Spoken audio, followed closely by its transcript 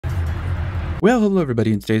Well, hello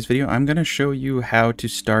everybody. In today's video, I'm going to show you how to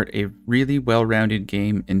start a really well-rounded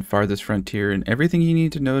game in Farthest Frontier and everything you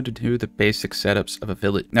need to know to do the basic setups of a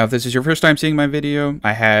village. Now, if this is your first time seeing my video,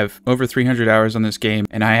 I have over 300 hours on this game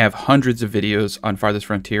and I have hundreds of videos on Farthest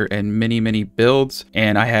Frontier and many builds,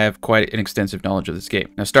 and I have quite an extensive knowledge of this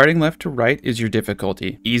game. Now, starting left to right is your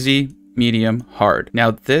difficulty. Easy, medium, hard.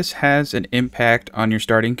 Now this has an impact on your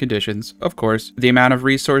starting conditions, of course, the amount of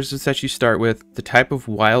resources that you start with, the type of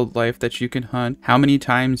wildlife that you can hunt, how many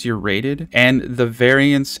times you're raided, and the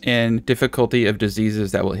variance in difficulty of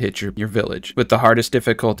diseases that will hit your village, with the hardest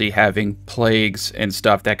difficulty having plagues and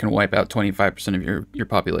stuff that can wipe out 25% of your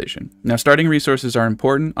population. Now starting resources are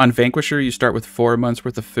important. On Vanquisher, you start with 4 months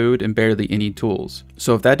worth of food and barely any tools.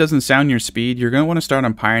 So if that doesn't sound your speed, you're going to want to start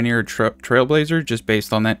on Pioneer or Trailblazer just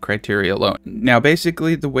based on that criteria alone. Now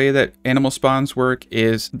basically the way that animal spawns work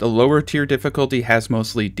is the lower tier difficulty has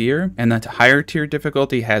mostly deer, and the higher tier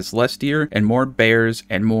difficulty has less deer and more bears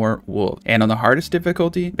and more wolves. And on the hardest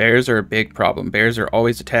difficulty, bears are a big problem. Bears are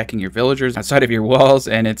always attacking your villagers outside of your walls,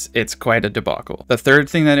 and it's quite a debacle. The third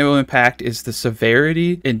thing that it will impact is the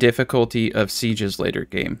severity and difficulty of sieges later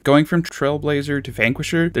game. Going from Trailblazer to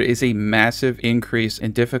Vanquisher, there is a massive increase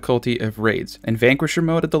in difficulty of raids. In Vanquisher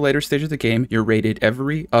mode at the later stage of the game, you're raided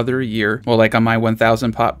every other year. Well, like on my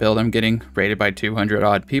 1000 pot build, I'm getting raided by 200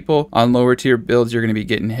 odd people. On lower tier builds, you're going to be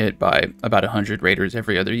getting hit by about 100 raiders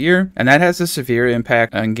every other year. And that has a severe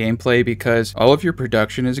impact on gameplay because all of your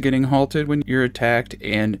production is getting halted when you're attacked,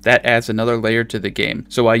 and that adds another layer to the game.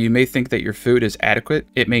 So while you may think that your food is adequate,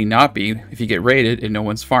 it may not be if you get raided and no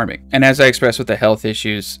one's farming. And as I expressed with the health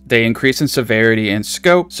issues, they increase in severity and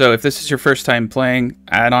scope. So if this is your first time playing,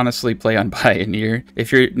 I'd honestly play on Pioneer.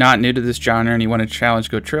 If you're not new to this genre and you want to challenge,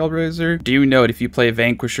 go Trailblazer. Do note, if you play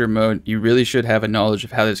Vanquisher mode, you really should have a knowledge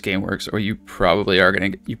of how this game works, or you probably are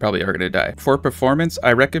gonna die. For performance,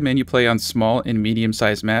 I recommend you play on small and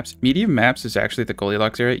medium-sized maps. Medium maps is actually the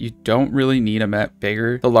Goldilocks area. You don't really need a map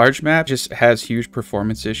bigger. The large map just has huge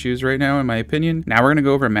performance issues right now, in my opinion. Now we're gonna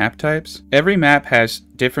go over map types. Every map has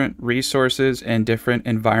different resources and different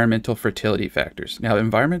environmental fertility factors. Now,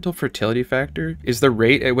 environmental fertility factor is the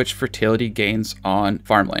rate at which fertility gains on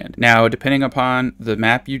farmland. Now, depending upon the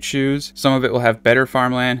map you choose, some of it will have better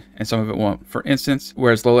farmland and some of it won't. For instance,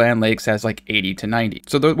 whereas Lowland Lakes has like 80 to 90.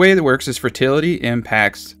 So the way that works is fertility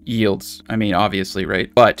impacts yields. I mean, obviously,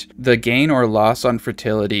 right? But the gain or loss on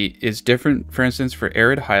fertility is different. For instance, for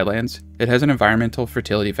arid highlands, it has an environmental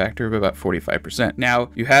fertility factor of about 45%.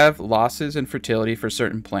 Now, you have losses in fertility for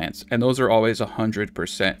certain plants, and those are always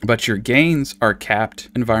 100%. But your gains are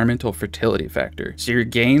capped environmental fertility factor. So your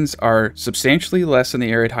gains are substantially less in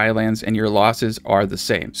the arid highlands, and your losses are the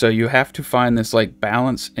same. So you have to find this like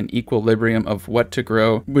balance and equilibrium of what to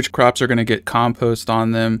grow, which crops are going to get compost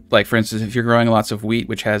on them. Like for instance, if you're growing lots of wheat,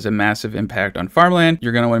 which has a massive impact on farmland,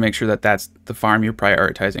 you're going to want to make sure that that's the farm you're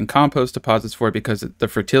prioritizing compost deposits for, because the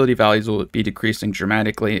fertility values will be decreasing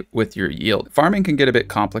dramatically with your yield. Farming can get a bit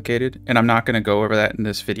complicated, and I'm not going to go over that in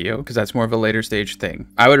this video because that's more of a later stage thing.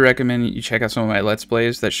 I would recommend you check out some of my Let's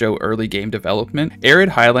Plays that show early game development. Arid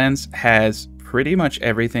Highlands has pretty much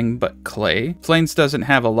everything but clay. Plains doesn't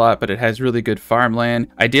have a lot, but it has really good farmland.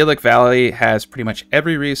 Idyllic Valley has pretty much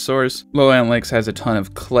every resource. Lowland Lakes has a ton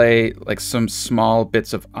of clay, like some small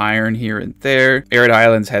bits of iron here and there. Arid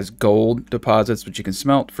Islands has gold deposits, which you can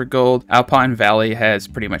smelt for gold. Alpine Valley has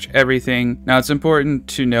pretty much everything. Now, it's important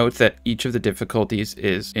to note that each of the difficulties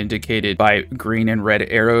is indicated by green and red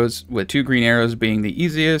arrows, with 2 green arrows being the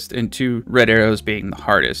easiest and 2 red arrows being the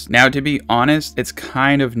hardest. Now, to be honest, it's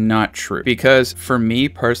kind of not true, because for me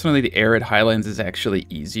personally, the arid highlands is actually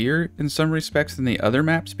easier in some respects than the other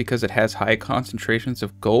maps because it has high concentrations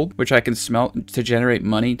of gold, which I can smelt to generate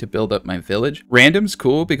money to build up my village. Random's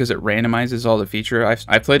cool because it randomizes all the feature.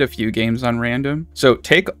 I've played a few games on random, so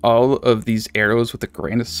take all of these arrows with a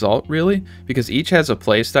grain of salt, really, because each has a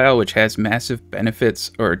playstyle which has massive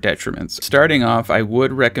benefits or detriments. Starting off, I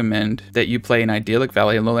would recommend that you play in Idyllic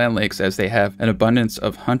Valley and Lowland Lakes, as they have an abundance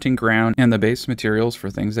of hunting ground and the base materials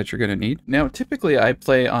for things that you're going to need. Now, typically I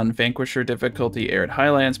play on Vanquisher difficulty Arid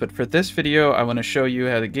Highlands, but for this video I want to show you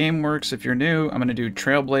how the game works. If you're new, I'm going to do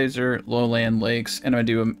Trailblazer, Lowland Lakes, and I'm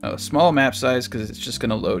going to do a small map size because it's just going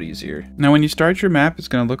to load easier. Now when you start your map, it's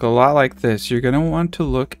going to look a lot like this. You're going to want to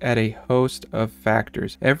look at a host of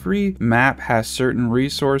factors. Every map has certain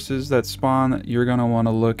resources that spawn that you're going to want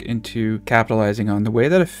to look into capitalizing on. The way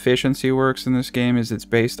that efficiency works in this game is it's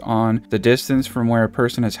based on the distance from where a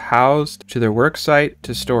person is housed to their work site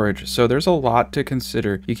to storage. So there's a lot to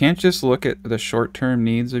consider. You can't just look at the short-term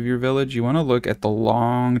needs of your village. You want to look at the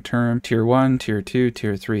long-term tier 1, tier 2,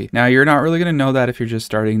 tier 3. Now, you're not really going to know that if you're just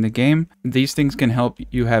starting the game. These things can help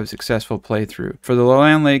you have a successful playthrough. For the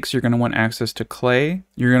lowland lakes, you're going to want access to clay.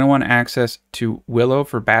 You're going to want access to willow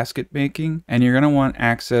for basket making, and you're going to want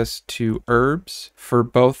access to herbs for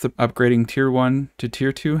both the upgrading tier 1 to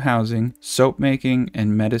tier 2 housing, soap making,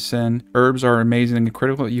 and medicine. Herbs are amazing and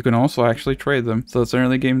critical. You can also actually trade them, so it's an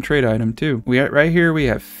early game trade item too. Right here we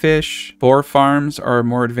have fish. Boar farms are a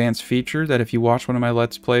more advanced feature that if you watch one of my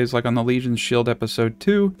Let's Plays, like on the Legion's Shield episode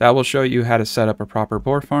 2, that will show you how to set up a proper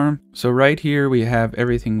boar farm. So right here we have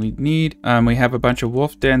everything we need. We have a bunch of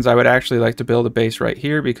wolf dens. I would actually like to build a base right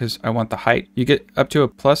here because I want the height. You get up to a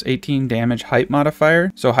plus 18 damage height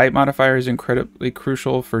modifier. So height modifier is incredibly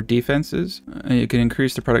crucial for defenses. You can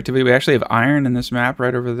increase the productivity. We actually have iron in this map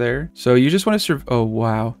right over there. So you just want to oh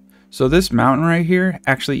wow. So this mountain right here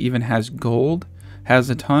actually even has gold, has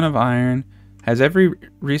a ton of iron, has every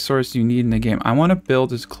resource you need in the game. I want to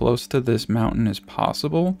build as close to this mountain as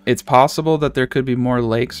possible. It's possible that there could be more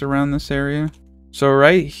lakes around this area. So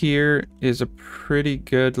right here is a pretty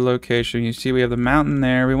good location. You see we have the mountain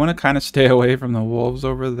there. We want to kind of stay away from the wolves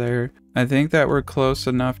over there. I think that we're close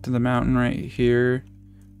enough to the mountain right here.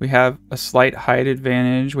 We have a slight height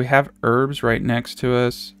advantage. We have herbs right next to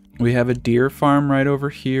us. We have a deer farm right over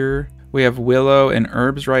here. We have willow and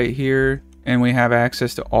herbs right here. And we have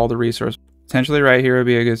access to all the resources. Potentially right here would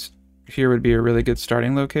be a really good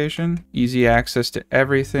starting location. Easy access to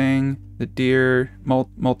everything. The deer,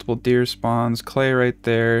 multiple deer spawns, clay right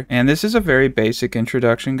there. And this is a very basic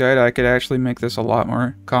introduction guide. I could actually make this a lot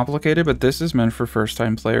more complicated, but this is meant for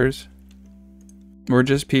first-time players. We're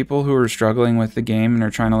just people who are struggling with the game and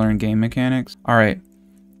are trying to learn game mechanics. All right.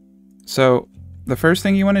 So the first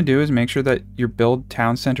thing you want to do is make sure that your build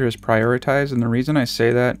town center is prioritized. And the reason I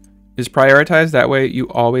say that is prioritized. That way you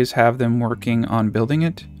always have them working on building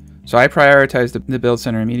it. So I prioritize the build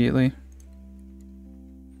center immediately.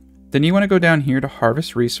 Then you want to go down here to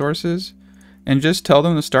harvest resources and just tell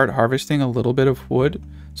them to start harvesting a little bit of wood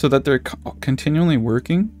so that they're continually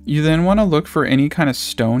working. You then want to look for any kind of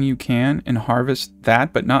stone you can and harvest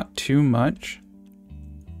that, but not too much.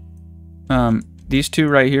 These two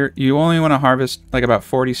right here, you only want to harvest like about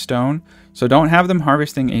 40 stone. So don't have them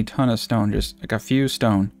harvesting a ton of stone, just like a few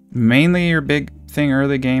stone. Mainly your big thing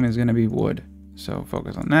early game is going to be wood. So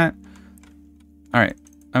focus on that. All right,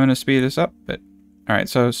 I'm going to speed this up a bit. All right,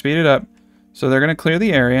 so speed it up. So they're going to clear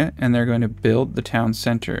the area and they're going to build the town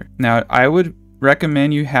center. Now, I would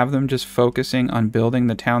recommend you have them just focusing on building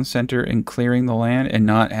the town center and clearing the land and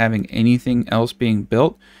not having anything else being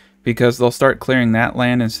built, because they'll start clearing that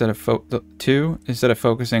land instead of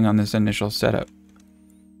focusing on this initial setup.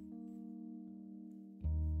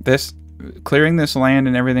 Clearing this land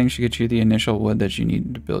and everything should get you the initial wood that you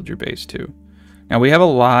need to build your base to. Now we have a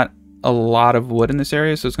lot of wood in this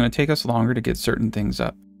area, so it's going to take us longer to get certain things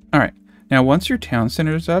up. All right, now once your town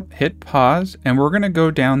center is up, hit pause, and we're going to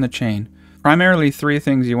go down the chain. Primarily 3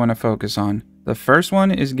 things you want to focus on. The first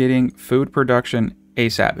one is getting food production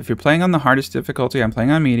ASAP. If you're playing on the hardest difficulty, I'm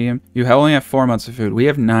playing on medium, you only have 4 months of food. We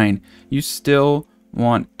have 9. You still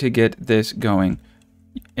want to get this going.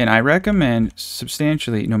 And I recommend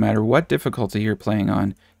substantially, no matter what difficulty you're playing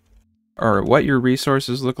on, or what your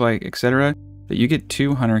resources look like, etc., that you get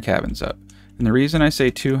 2 hunter cabins up. And the reason I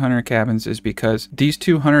say 2 hunter cabins is because these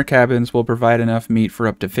 2 hunter cabins will provide enough meat for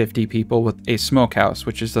up to 50 people with a smokehouse,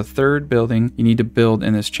 which is the 3rd building you need to build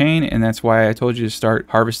in this chain. And that's why I told you to start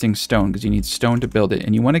harvesting stone, because you need stone to build it.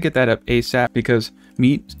 And you want to get that up ASAP because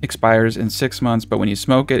meat expires in 6 months, but when you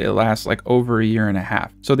smoke it, it lasts like over a year and a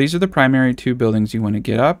half. So these are the primary 2 buildings you want to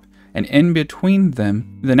get up. And in between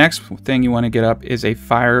them, the next thing you want to get up is a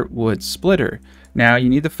firewood splitter. Now you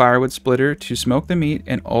need the firewood splitter to smoke the meat,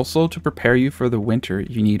 and also to prepare you for the winter,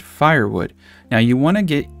 you need firewood. Now you want to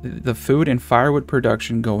get the food and firewood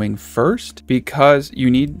production going first because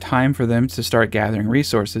you need time for them to start gathering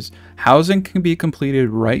resources. Housing can be completed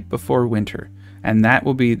right before winter, and that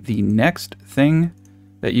will be the next thing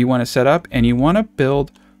that you want to set up. And you want to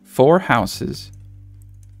build 4 houses,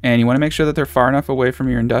 and you want to make sure that they're far enough away from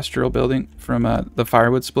your industrial building, from the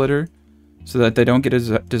firewood splitter, so that they don't get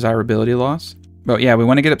a desirability loss. But yeah, we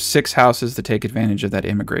want to get up 6 houses to take advantage of that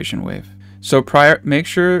immigration wave. So make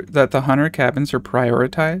sure that the hunter cabins are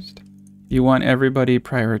prioritized. You want everybody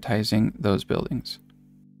prioritizing those buildings.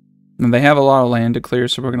 And they have a lot of land to clear,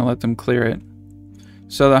 so we're going to let them clear it.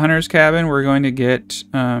 So the hunter's cabin, we're going to get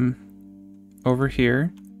over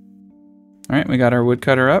here. All right, we got our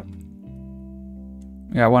woodcutter up.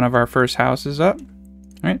 We got one of our first houses up. All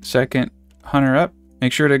right, second hunter up.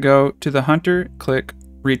 Make sure to go to the hunter, click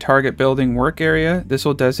retarget building work area. This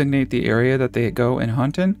will designate the area that they go and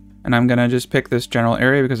hunt in. And I'm gonna just pick this general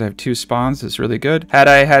area because I have 2 spawns. It's really good. Had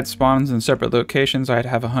I had spawns in separate locations, I'd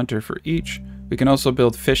have a hunter for each. We can also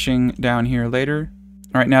build fishing down here later.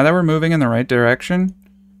 All right, now that we're moving in the right direction,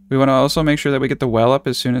 we want to also make sure that we get the well up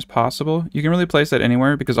as soon as possible. You can really place that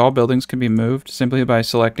anywhere because all buildings can be moved simply by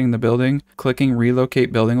selecting the building, clicking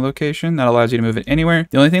relocate building location. That allows you to move it anywhere.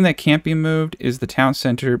 The only thing that can't be moved is the town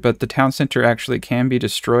center, but the town center actually can be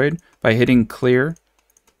destroyed by hitting clear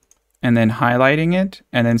and then highlighting it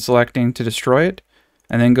and then selecting to destroy it.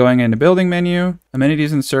 And then going into building menu,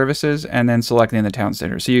 amenities and services, and then selecting the town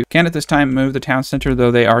center. So you can at this time move the town center,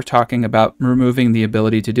 though they are talking about removing the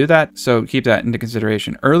ability to do that. So keep that into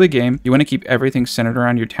consideration. Early game, you want to keep everything centered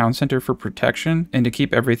around your town center for protection and to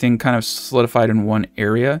keep everything kind of solidified in one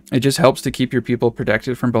area. It just helps to keep your people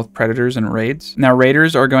protected from both predators and raids. Now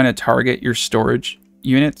raiders are going to target your storage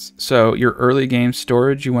units. So your early game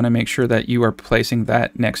storage, you want to make sure that you are placing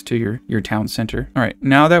that next to your town center. All right,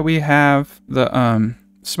 now that we have the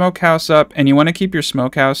smokehouse up, and you want to keep your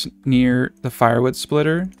smokehouse near the firewood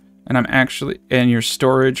splitter, and your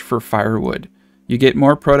storage for firewood. You get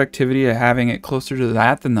more productivity of having it closer to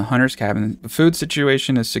that than the hunter's cabin. The food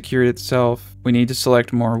situation has secured itself. We need to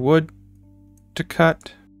select more wood to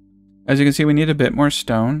cut. As you can see, we need a bit more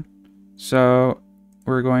stone. So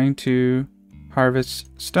we're going to harvest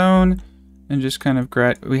stone and just kind of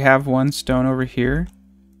we have 1 stone over here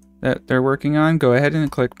that they're working on. Go ahead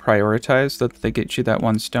and click prioritize so that they get you that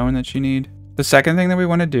 1 stone that you need. The second thing that we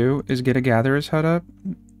want to do is get a gatherer's hut up.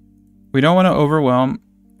 We don't want to overwhelm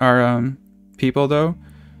our people though.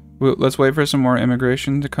 Let's wait for some more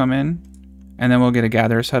immigration to come in and then we'll get a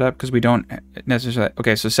gatherer's hut up because we don't necessarily.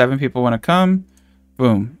 Okay, so 7 people want to come.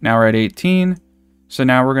 Boom. Now we're at 18. So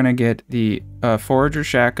now we're going to get the forager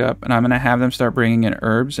shack up, and I'm going to have them start bringing in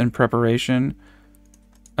herbs in preparation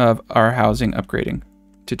of our housing upgrading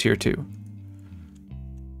to tier 2.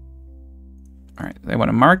 All right, they want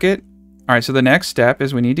to mark it. All right, so the next step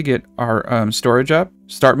is we need to get our storage up,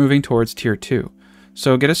 start moving towards tier 2.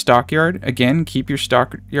 So get a stockyard. Again, keep your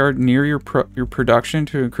stockyard near your production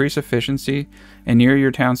to increase efficiency and near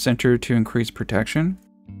your town center to increase protection.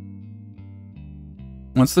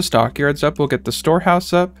 Once the stockyard's up, we'll get the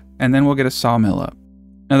storehouse up, and then we'll get a sawmill up.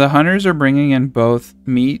 Now the hunters are bringing in both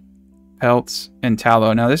meat, pelts, and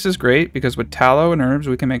tallow. Now this is great because with tallow and herbs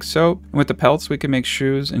we can make soap, and with the pelts we can make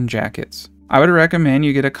shoes and jackets. I would recommend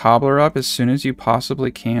you get a cobbler up as soon as you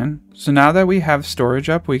possibly can. So now that we have storage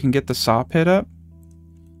up, we can get the saw pit up.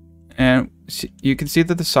 And you can see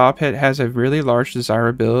that the saw pit has a really large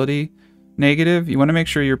desirability negative. You want to make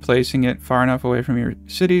sure you're placing it far enough away from your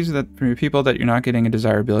cities, from your people, that you're not getting a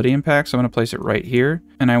desirability impact. So I'm going to place it right here.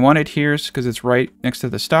 And I want it here because it's right next to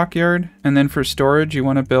the stockyard. And then for storage, you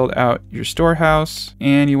want to build out your storehouse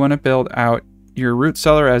and you want to build out your root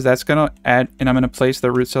cellar, as that's going to add, and I'm going to place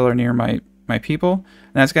the root cellar near my people.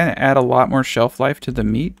 And that's going to add a lot more shelf life to the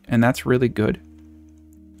meat. And that's really good.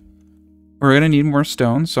 We're going to need more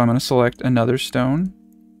stone. So I'm going to select another stone,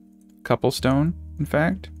 couple stone, in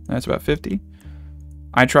fact. That's about 50.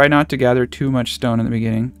 I try not to gather too much stone in the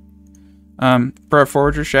beginning. For our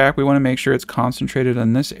forager shack, we want to make sure it's concentrated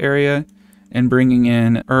on this area and bringing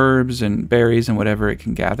in herbs and berries and whatever it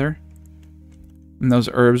can gather. And those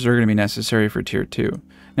herbs are going to be necessary for tier 2.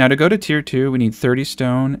 Now to go to tier 2, we need 30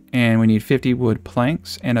 stone and we need 50 wood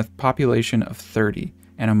planks and a population of 30.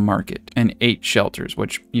 And a market and 8 shelters,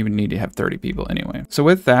 which you would need to have 30 people anyway. So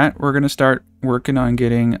with that, we're going to start working on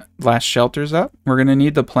getting last shelters up. We're going to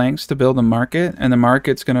need the planks to build a market, and the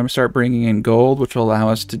market's going to start bringing in gold, which will allow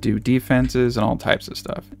us to do defenses and all types of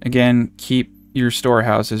stuff. Again, keep your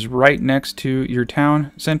storehouses right next to your town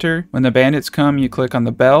center. When the bandits come, you click on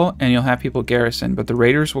the bell and you'll have people garrison, but the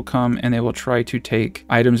raiders will come and they will try to take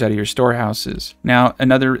items out of your storehouses. Now,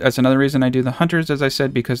 that's another reason I do the hunters, as I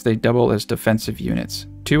said, because they double as defensive units.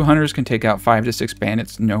 2 hunters can take out 5 to 6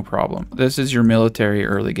 bandits, no problem. This is your military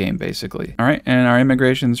early game, basically. All right, and our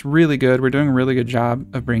immigration's really good. We're doing a really good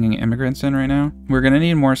job of bringing immigrants in right now. We're gonna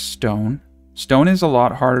need more stone. Stone is a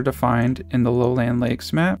lot harder to find in the lowland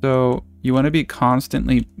lakes map, so you want to be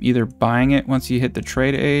constantly either buying it once you hit the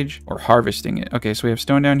trade age or harvesting it. Okay, so we have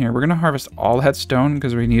stone down here. We're going to harvest all that stone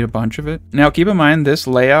because we need a bunch of it. Now, keep in mind, this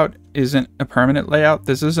layout isn't a permanent layout.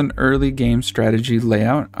 This is an early game strategy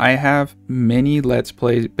layout. I have many Let's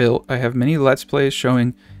Plays built. I have many Let's Plays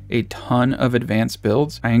showing a ton of advanced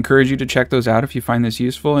builds. I encourage you to check those out if you find this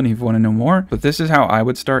useful and if you want to know more, but this is how I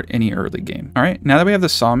would start any early game. All right, now that we have the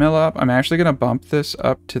sawmill up, I'm actually going to bump this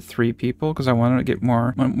up to 3 people because I want to get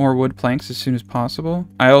more wood planks as soon as possible.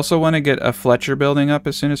 I also want to get a Fletcher building up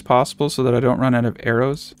as soon as possible so that I don't run out of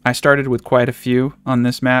arrows. I started with quite a few on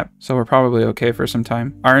this map, so we're probably okay for some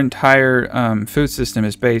time. Our entire food system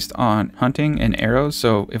is based on hunting and arrows,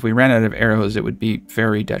 so if we ran out of arrows, it would be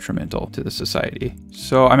very detrimental to the society.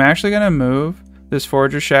 So I'm actually going to move this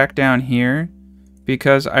forager shack down here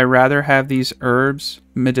because I rather have these herbs,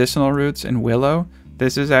 medicinal roots, and willow.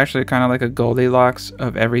 This is actually kind of like a Goldilocks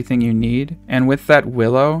of everything you need. And with that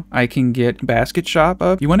willow, I can get basket shop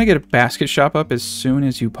up. You want to get a basket shop up as soon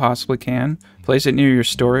as you possibly can. Place it near your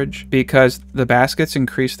storage because the baskets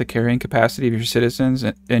increase the carrying capacity of your citizens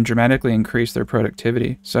and dramatically increase their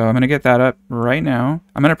productivity. So I'm going to get that up right now.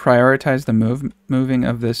 I'm going to prioritize the moving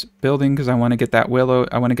of this building because I want to get that willow.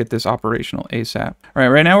 I want to get this operational ASAP. All right,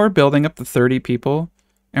 right now we're building up to 30 people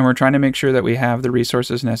and we're trying to make sure that we have the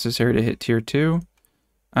resources necessary to hit tier 2.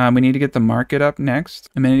 We need to get the market up next.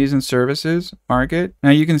 Amenities and services, market.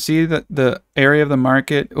 Now you can see that the area of the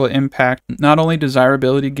market will impact not only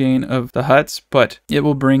desirability gain of the huts, but it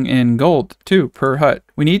will bring in gold too per hut.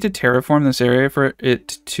 We need to terraform this area for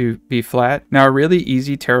it to be flat. Now a really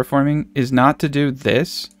easy terraforming is not to do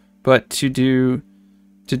this, but to do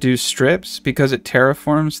strips because it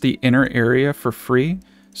terraforms the inner area for free.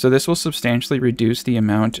 So this will substantially reduce the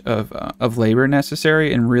amount of labor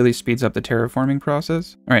necessary and really speeds up the terraforming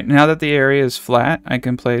process. All right, now that the area is flat, I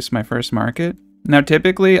can place my first market. Now,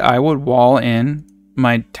 typically I would wall in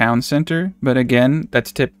my town center, but again,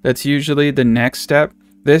 that's usually the next step.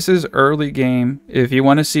 This is early game. If you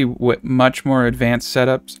want to see what much more advanced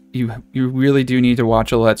setups, you really do need to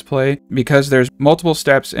watch a Let's Play because there's multiple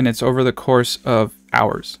steps and it's over the course of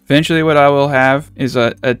hours. Eventually what I will have is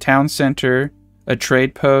a town center, a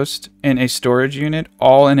trade post, and a storage unit,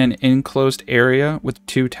 all in an enclosed area with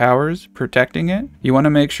 2 towers protecting it. You want to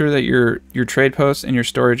make sure that your trade post and your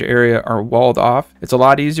storage area are walled off. It's a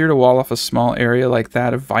lot easier to wall off a small area like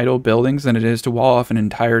that of vital buildings than it is to wall off an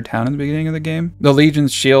entire town in the beginning of the game. The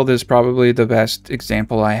Legion's Shield is probably the best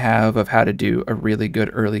example I have of how to do a really good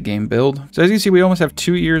early game build. So as you see, we almost have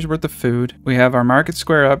 2 years worth of food. We have our market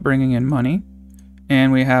square up bringing in money,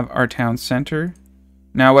 and we have our town center.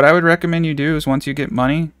 Now, what I would recommend you do is once you get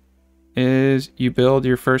money is you build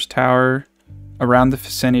your first tower around the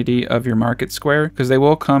vicinity of your market square because they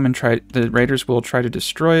will come and the raiders will try to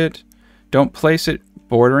destroy it. Don't place it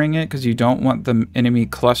bordering it because you don't want the enemy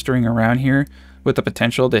clustering around here with the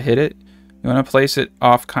potential to hit it. You want to place it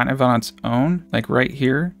off kind of on its own, like right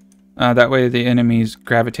here. That way the enemies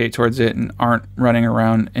gravitate towards it and aren't running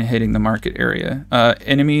around and hitting the market area.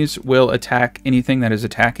 Enemies will attack anything that is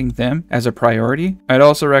attacking them as a priority. I'd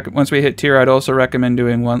also once we hit tier, I'd also recommend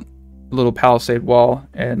doing one little palisade wall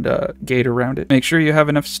and gate around it. Make sure you have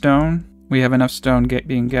enough stone. We have enough stone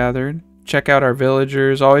being gathered. Check out our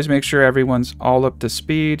villagers. Always make sure everyone's all up to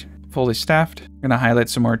speed, fully staffed. I'm gonna highlight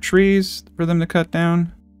some more trees for them to cut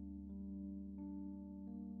down.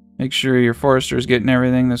 Make sure your forester is getting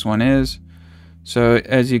everything. This one is. So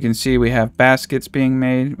as you can see, we have baskets being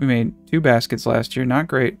made. We made 2 baskets last year. Not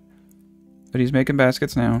great, but he's making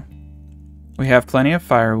baskets now. We have plenty of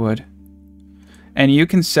firewood. And you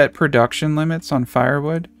can set production limits on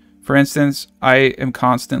firewood. For instance, I am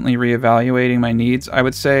constantly reevaluating my needs. I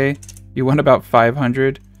would say you want about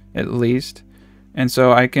 500 at least. And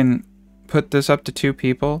so I can put this up to 2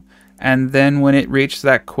 people. And then when it reaches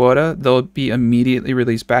that quota, they'll be immediately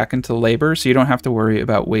released back into labor, so you don't have to worry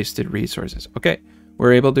about wasted resources. Okay,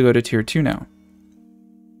 we're able to go to tier 2 now.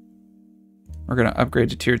 We're going to upgrade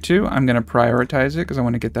to tier 2. I'm going to prioritize it because I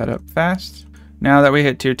want to get that up fast. Now that we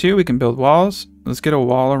hit tier 2, we can build walls. Let's get a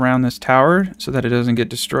wall around this tower so that it doesn't get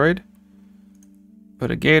destroyed. Put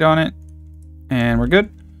a gate on it, and we're good.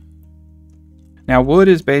 Now, wood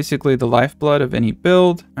is basically the lifeblood of any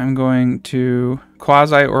build. I'm going to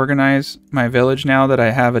quasi-organize my village now that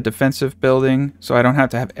I have a defensive building, so I don't have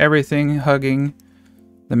to have everything hugging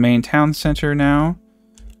the main town center now.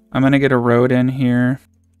 I'm going to get a road in here.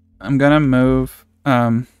 I'm going to move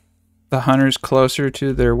the hunters closer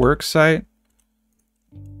to their work site,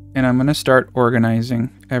 and I'm going to start organizing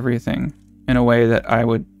everything in a way that I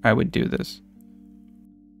would do this.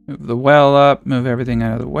 Move the well up, move everything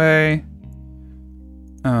out of the way.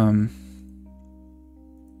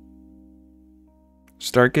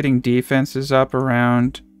 Start getting defenses up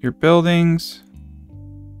around your buildings.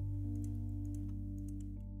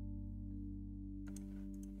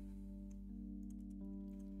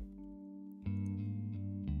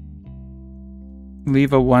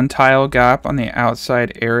 leave a 1 tile gap on the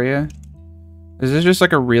outside area. This is just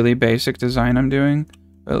like a really basic design I'm doing,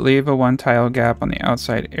 but leave a 1 tile gap on the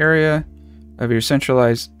outside area of your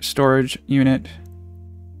centralized storage unit.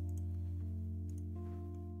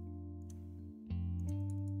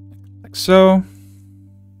 Like so.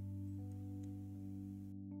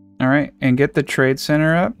 All right, and get the trade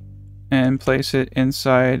center up and place it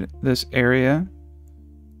inside this area.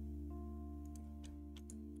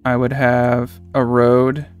 I would have a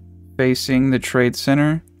road facing the trade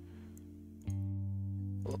center.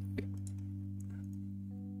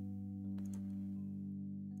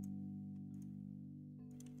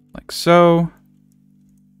 Like so.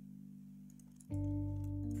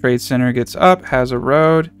 Trade center gets up, has a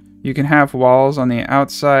road. You can have walls on the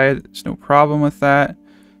outside. There's no problem with that.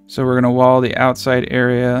 So we're going to wall the outside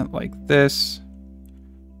area like this.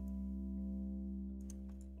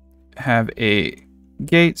 Have a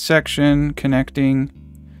gate section connecting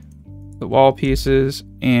the wall pieces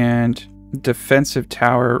and defensive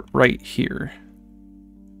tower right here.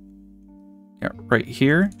 Yeah, right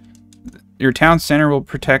here. Your town center will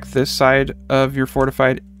protect this side of your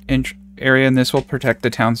fortified area, and this will protect the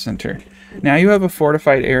town center. Now you have a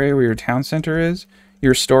fortified area where your town center is.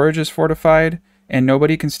 Your storage is fortified, and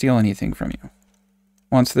nobody can steal anything from you.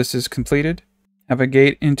 Once this is completed, have a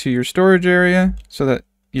gate into your storage area so that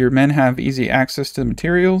your men have easy access to the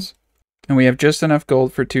materials. And we have just enough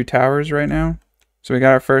gold for 2 towers right now. So we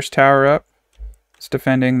got our first tower up. It's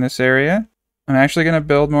defending this area. I'm actually going to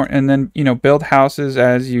build more, and then, you know, build houses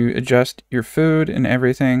as you adjust your food and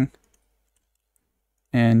everything.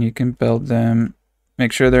 And you can build them,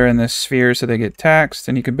 make sure they're in this sphere so they get taxed,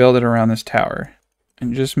 and you can build it around this tower.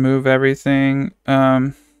 And just move everything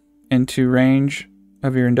into range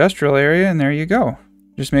of your industrial area, and there you go.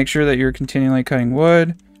 Just make sure that you're continually cutting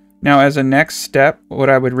wood. Now, as a next step, what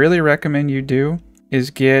I would really recommend you do is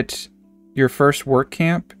get your first work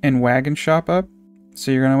camp and wagon shop up. So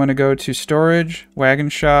you're going to want to go to storage, wagon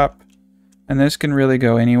shop, and this can really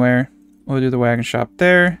go anywhere. We'll do the wagon shop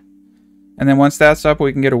there. And then once that's up,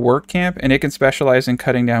 we can get a work camp, and it can specialize in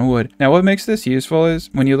cutting down wood. Now, what makes this useful is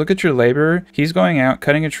when you look at your laborer, he's going out,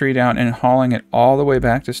 cutting a tree down, and hauling it all the way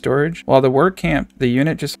back to storage. While the work camp, the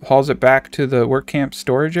unit just hauls it back to the work camp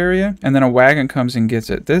storage area, and then a wagon comes and gets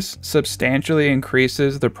it. This substantially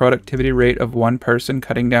increases the productivity rate of one person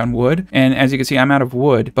cutting down wood. And as you can see, I'm out of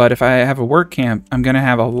wood, but if I have a work camp, I'm going to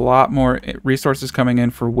have a lot more resources coming in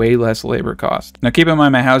for way less labor cost. Now, keep in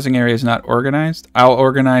mind, my housing area is not organized. I'll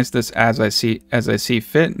organize this as I see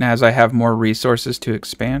fit, and as I have more resources to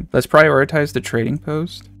expand. Let's prioritize the trading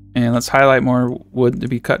post, and let's highlight more wood to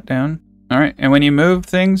be cut down. All right, and when you move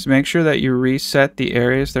things, make sure that you reset the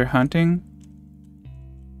areas they're hunting.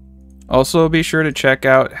 Also, be sure to check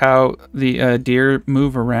out how the deer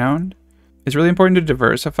move around. It's really important to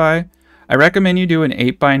diversify. I recommend you do an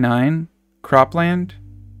 8x9 cropland,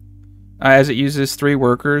 as it uses 3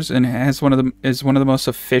 workers and has one of the most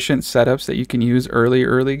efficient setups that you can use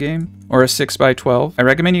early game, or a 6x12. I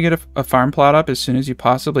recommend you get a farm plot up as soon as you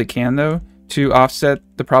possibly can, though, to offset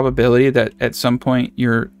the probability that at some point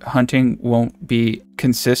your hunting won't be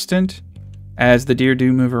consistent, as the deer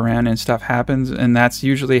do move around and stuff happens, and that's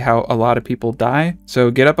usually how a lot of people die.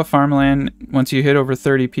 So get up a farmland once you hit over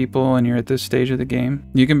 30 people and you're at this stage of the game.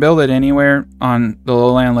 You can build it anywhere on the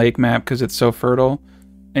lowland lake map because it's so fertile.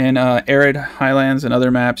 In arid highlands and other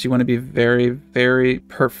maps, you want to be very, very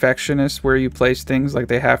perfectionist where you place things. Like,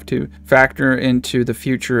 they have to factor into the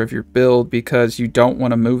future of your build, because you don't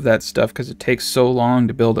want to move that stuff because it takes so long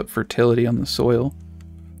to build up fertility on the soil.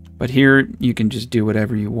 But here, you can just do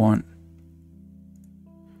whatever you want.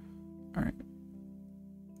 All right.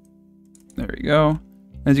 There we go.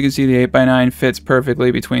 As you can see, the 8x9 fits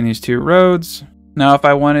perfectly between these 2 roads. Now, if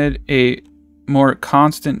I wanted a more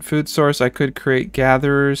constant food source, I could create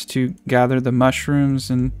gatherers to gather the mushrooms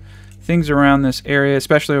and things around this area,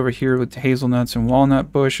 especially over here with hazelnuts and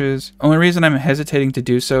walnut bushes. Only reason I'm hesitating to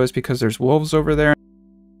do so is because there's wolves over there.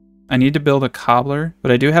 I need to build a cobbler,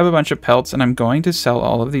 but I do have a bunch of pelts, and I'm going to sell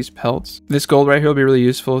all of these pelts. This gold right here will be really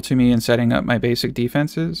useful to me in setting up my basic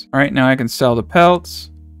defenses. All right, now I can sell the pelts,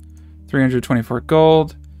 324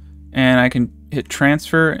 gold, and I can hit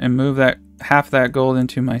transfer and move that half that gold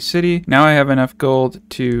into my city. Now I have enough gold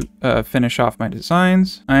to finish off my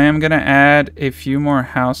designs. I am going to add a few more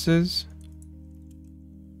houses,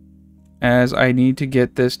 as I need to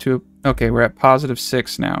get this to, okay, we're at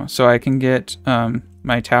 +6 now, so I can get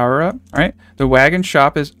my tower up. All right, the wagon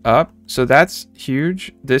shop is up, so that's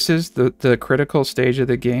huge. This is the critical stage of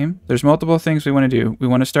the game. There's multiple things we want to do. We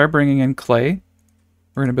want to start bringing in clay.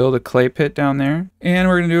 We're going to build a clay pit down there. And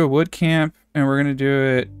we're going to do a wood camp. And we're going to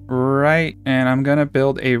do it right. And I'm going to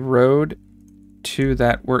build a road to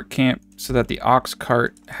that work camp so that the ox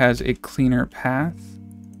cart has a cleaner path.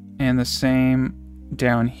 And the same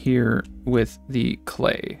down here with the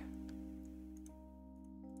clay.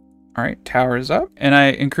 All right, tower is up. And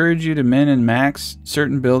I encourage you to min and max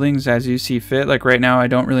certain buildings as you see fit. Like right now, I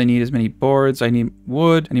don't really need as many boards. I need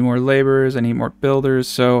wood, I need more laborers, I need more builders.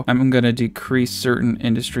 So I'm gonna decrease certain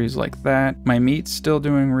industries like that. My meat's still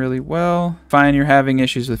doing really well. Fine, you're having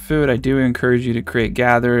issues with food. I do encourage you to create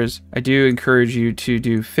gatherers. I do encourage you to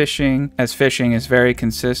do fishing, as fishing is very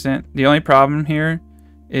consistent. The only problem here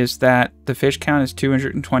is that the fish count is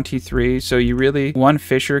 223, so one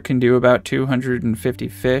fisher can do about 250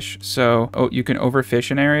 fish, so you can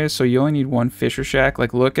overfish in areas, so you only need one fisher shack.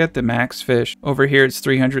 Like, look at the max fish. Over here it's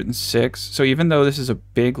 306, so even though this is a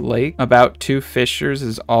big lake, about 2 fishers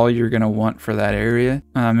is all you're gonna want for that area.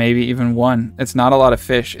 Maybe even 1. It's not a lot of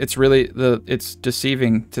fish. It's really, it's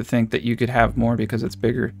deceiving to think that you could have more because it's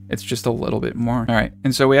bigger. It's just a little bit more. All right,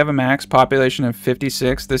 and so we have a max population of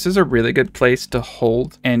 56. This is a really good place to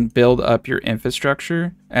hold and build up your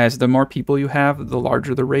infrastructure, as the more people you have, the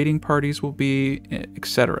larger the raiding parties will be,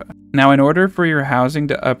 etc. Now, in order for your housing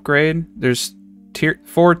to upgrade, there's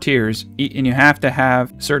 4 tiers, and you have to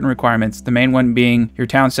have certain requirements. The main one being your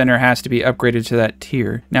town center has to be upgraded to that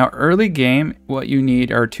tier. Now, early game, what you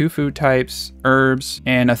need are 2 food types, herbs,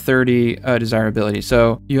 and a 30 desirability.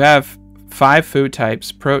 So you have 5 food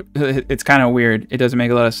types. It's kind of weird. It doesn't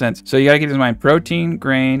make a lot of sense. So you gotta keep in mind protein,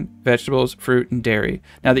 grain, vegetables, fruit, and dairy.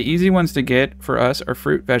 Now the easy ones to get for us are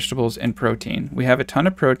fruit, vegetables, and protein. We have a ton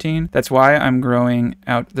of protein. That's why I'm growing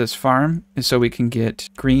out this farm, is so we can get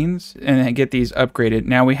greens and get these upgraded.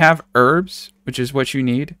 Now we have herbs, which is what you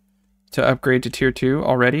need to upgrade to tier 2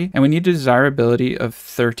 already, and we need a desirability of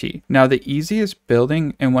 30. Now the easiest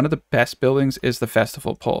building and one of the best buildings is the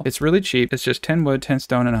festival pole. It's really cheap. It's just 10 wood, 10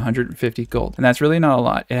 stone, and 150 gold, and that's really not a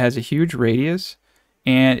lot. It has a huge radius,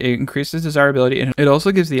 and it increases desirability, and it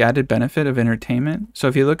also gives the added benefit of entertainment. So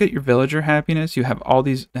if you look at your villager happiness, you have all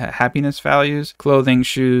these happiness values: clothing,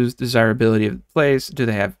 shoes, desirability of the place, do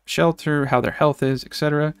they have shelter, how their health is,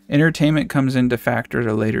 etc. Entertainment comes into factor at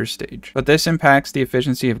a later stage, but this impacts the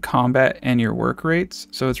efficiency of combat and your work rates,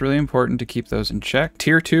 so it's really important to keep those in check.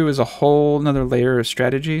 Tier 2 is a whole nother layer of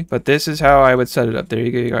strategy, but this is how I would set it up. There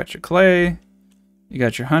you go. You got your clay, you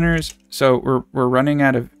got your hunters. So we're running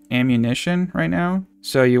out of ammunition right now,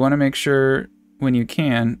 so you want to make sure when you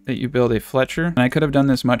can that you build a Fletcher, and I could have done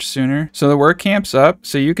this much sooner. So the work camp's up,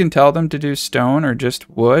 so you can tell them to do stone or just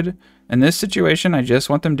wood. In this situation, I just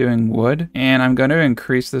want them doing wood, and I'm going to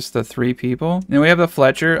increase this to 3 people. Then we have the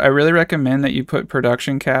Fletcher. I really recommend that you put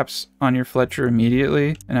production caps on your Fletcher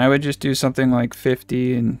immediately, and I would just do something like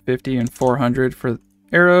 50 and 400 for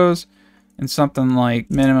arrows, and something like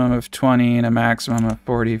minimum of 20 and a maximum of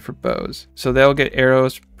 40 for bows. So they'll get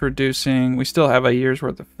arrows producing. We still have a year's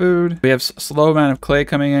worth of food. We have a slow amount of clay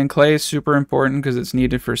coming in. Clay is super important because it's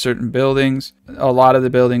needed for certain buildings. A lot of the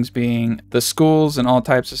buildings being the schools and all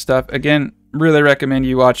types of stuff. Again, really recommend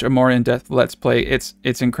you watch a more in-depth Let's Play.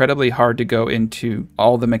 It's incredibly hard to go into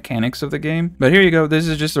all the mechanics of the game. But here you go. This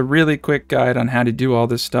is just a really quick guide on how to do all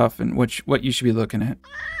this stuff and what you should be looking at.